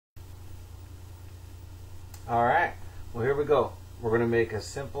Alright, well here we go. We're going to make a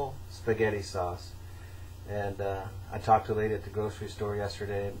simple spaghetti sauce. And I talked to a lady at the grocery store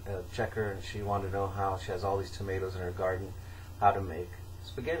yesterday, check her, and she wanted to know how she has all these tomatoes in her garden, how to make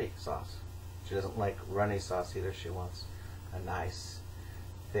spaghetti sauce. She doesn't like runny sauce either. She wants a nice,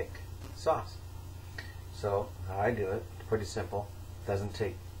 thick sauce. So how I do it, it's pretty simple. Doesn't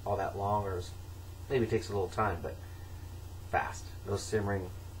take all that long, or maybe takes a little time, but fast. No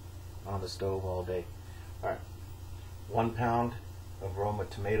simmering on the stove all day. Alright, 1 pound of Roma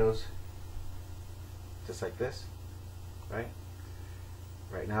tomatoes, just like this, right?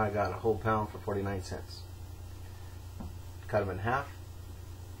 Right now I got a whole pound for 49 cents. Cut them in half,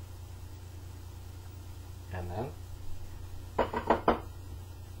 and then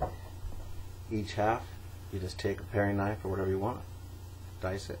each half you just take a paring knife or whatever you want,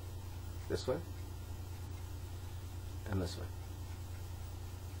 dice it this way and this way,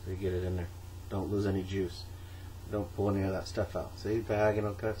 so you get it in there. Don't lose any juice. Don't pull any of that stuff out. See,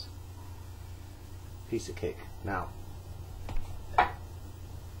 diagonal cuts. Piece of cake. Now, I'm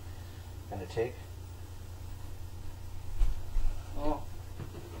going to take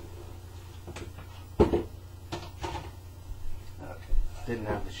didn't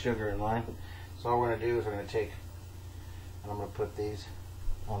have the sugar in line, so all we're going to do is we're going to take, and I'm going to put these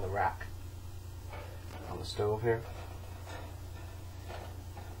on the rack on the stove here.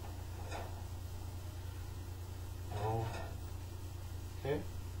 Okay.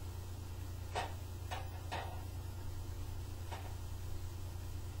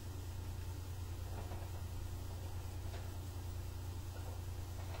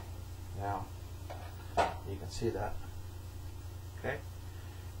 Now, you can see that. Okay.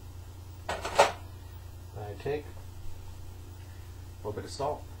 Then I take a little bit of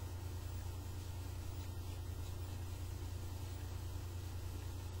salt.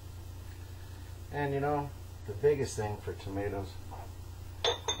 And you know, the biggest thing for tomatoes,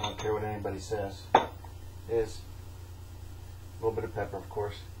 I don't care what anybody says, is a little bit of pepper, of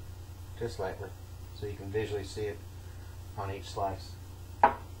course, just lightly, so you can visually see it on each slice.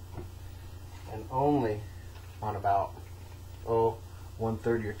 And only on about 1/3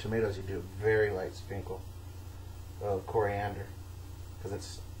 of your tomatoes you do a very light sprinkle of coriander, because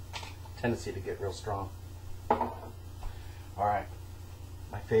it's a tendency to get real strong. Alright,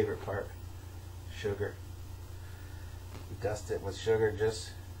 my favorite part, sugar. You dust it with sugar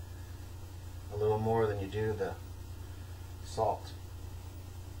just a little more than you do the salt.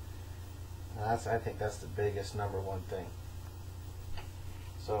 Now I think that's the biggest #1 thing.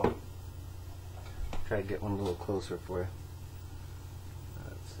 So try to get one a little closer for you.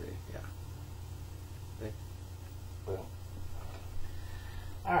 Let's see, yeah. See? Boom.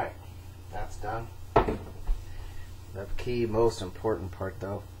 Alright, that's done. The key, most important part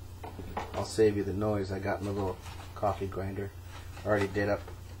though, I'll save you the noise. I got in a little coffee grinder. I already did up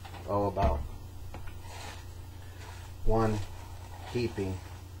about 1 heaping,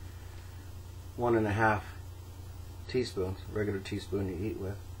 1.5 teaspoons, regular teaspoon you eat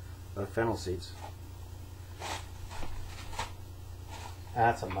with, of fennel seeds.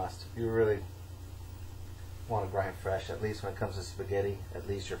 That's a must. You really want to grind fresh, at least when it comes to spaghetti, at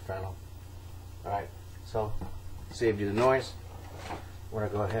least your fennel. Alright, so saved you the noise. We're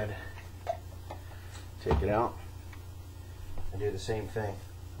going to go ahead, take it out, and do the same thing.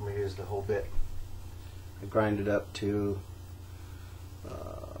 I'm going to use the whole bit. I grind it up to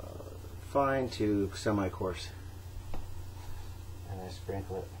fine to semi-coarse, and I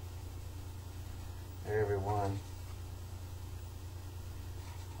sprinkle it everyone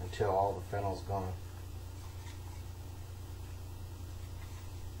until all the fennel's gone.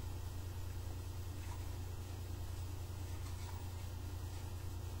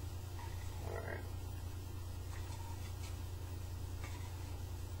 Alright.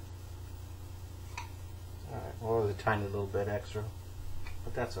 Alright, well, there's a tiny little bit extra,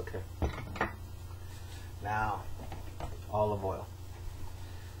 but that's okay. Now, olive oil.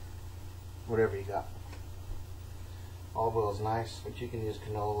 Whatever you got. Olive oil is nice, but you can use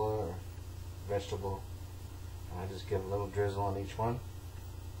canola or vegetable. And I just give a little drizzle on each one.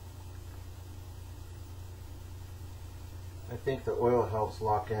 I think the oil helps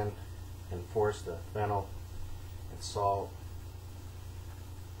lock in and force the fennel and salt,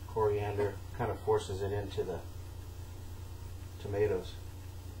 coriander, kind of forces it into the tomatoes.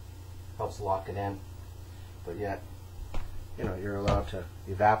 Helps lock it in, but yet, you know, you're allowed to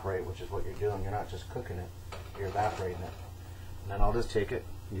evaporate, which is what you're doing. You're not just cooking it, you're evaporating it. And then I'll just take it,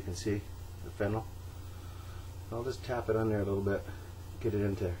 you can see the fennel. I'll just tap it on there a little bit, get it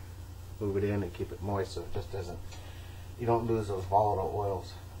into, move it in and keep it moist so it just doesn't, you don't lose those volatile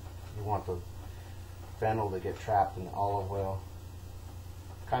oils. You want the fennel to get trapped in the olive oil.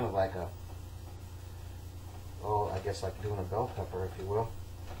 Kind of like a, I guess like doing a bell pepper, if you will.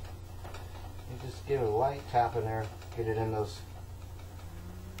 You just give it a light tap in there, get it in those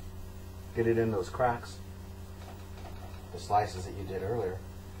cracks, the slices that you did earlier.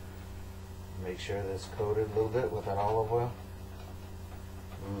 Make sure that it's coated a little bit with that olive oil.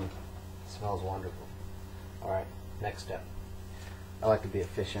 It smells wonderful. Alright, next step. I like to be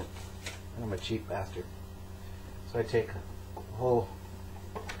efficient, and I'm a cheap bastard. So I take a whole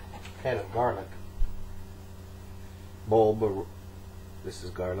head of garlic, bulb, this is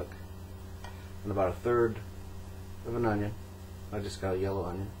garlic, and about 1/3 of an onion. I just got a yellow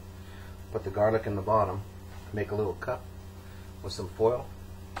onion. Put the garlic in the bottom, make a little cup with some foil.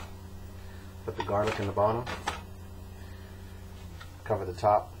 Put the garlic in the bottom, cover the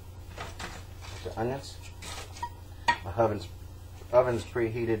top with the onions. My oven's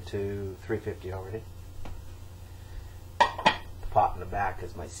preheated to 350 already. The pot in the back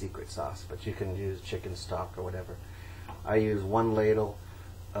is my secret sauce, but you can use chicken stock or whatever. I use 1 ladle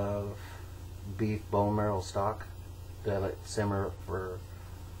of beef bone marrow stock that I let simmer for,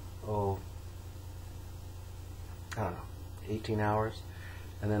 I don't know, 18 hours.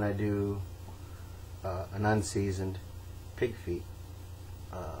 And then I do an unseasoned pig feet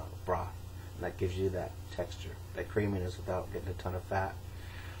broth, and that gives you that texture, that creaminess without getting a ton of fat,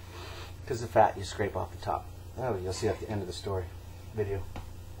 because the fat you scrape off the top. You'll see at the end of the story video.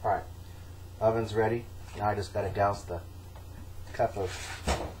 Alright, oven's ready. Now I just got to douse the cup of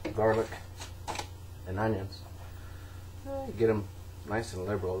garlic and onions. Get them nice and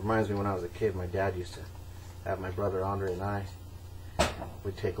liberal. It reminds me when I was a kid, my dad used to have my brother Andre and I,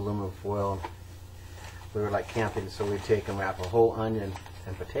 we'd take aluminum foil. We were like camping, so we'd take and wrap a whole onion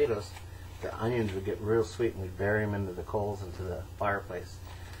and potatoes. The onions would get real sweet, and we'd bury them into the coals, into the fireplace.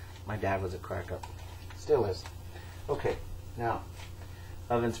 My dad was a crack up. Still is. Okay, now,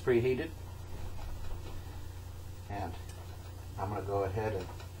 oven's preheated. And I'm going to go ahead and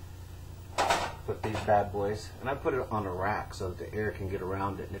put these bad boys, and I put it on a rack so that the air can get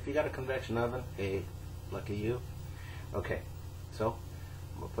around it. And if you got a convection oven, hey, lucky you. Okay, so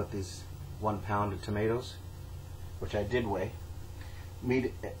I'm going to put these 1 pound of tomatoes, which I did weigh,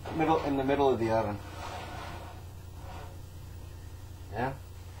 in the middle of the oven. Yeah.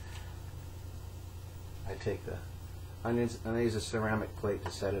 I take the onions, and I use a ceramic plate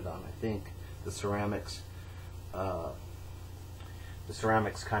to set it on. I think the ceramics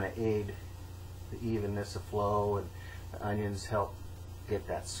kind of aid the evenness of flow, and the onions help get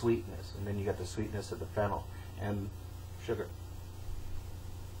that sweetness, and then you got the sweetness of the fennel and sugar.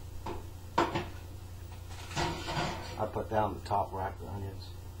 I put down the top rack of onions.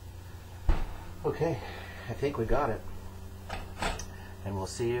 Okay, I think we got it, and we'll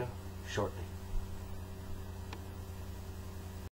see you shortly.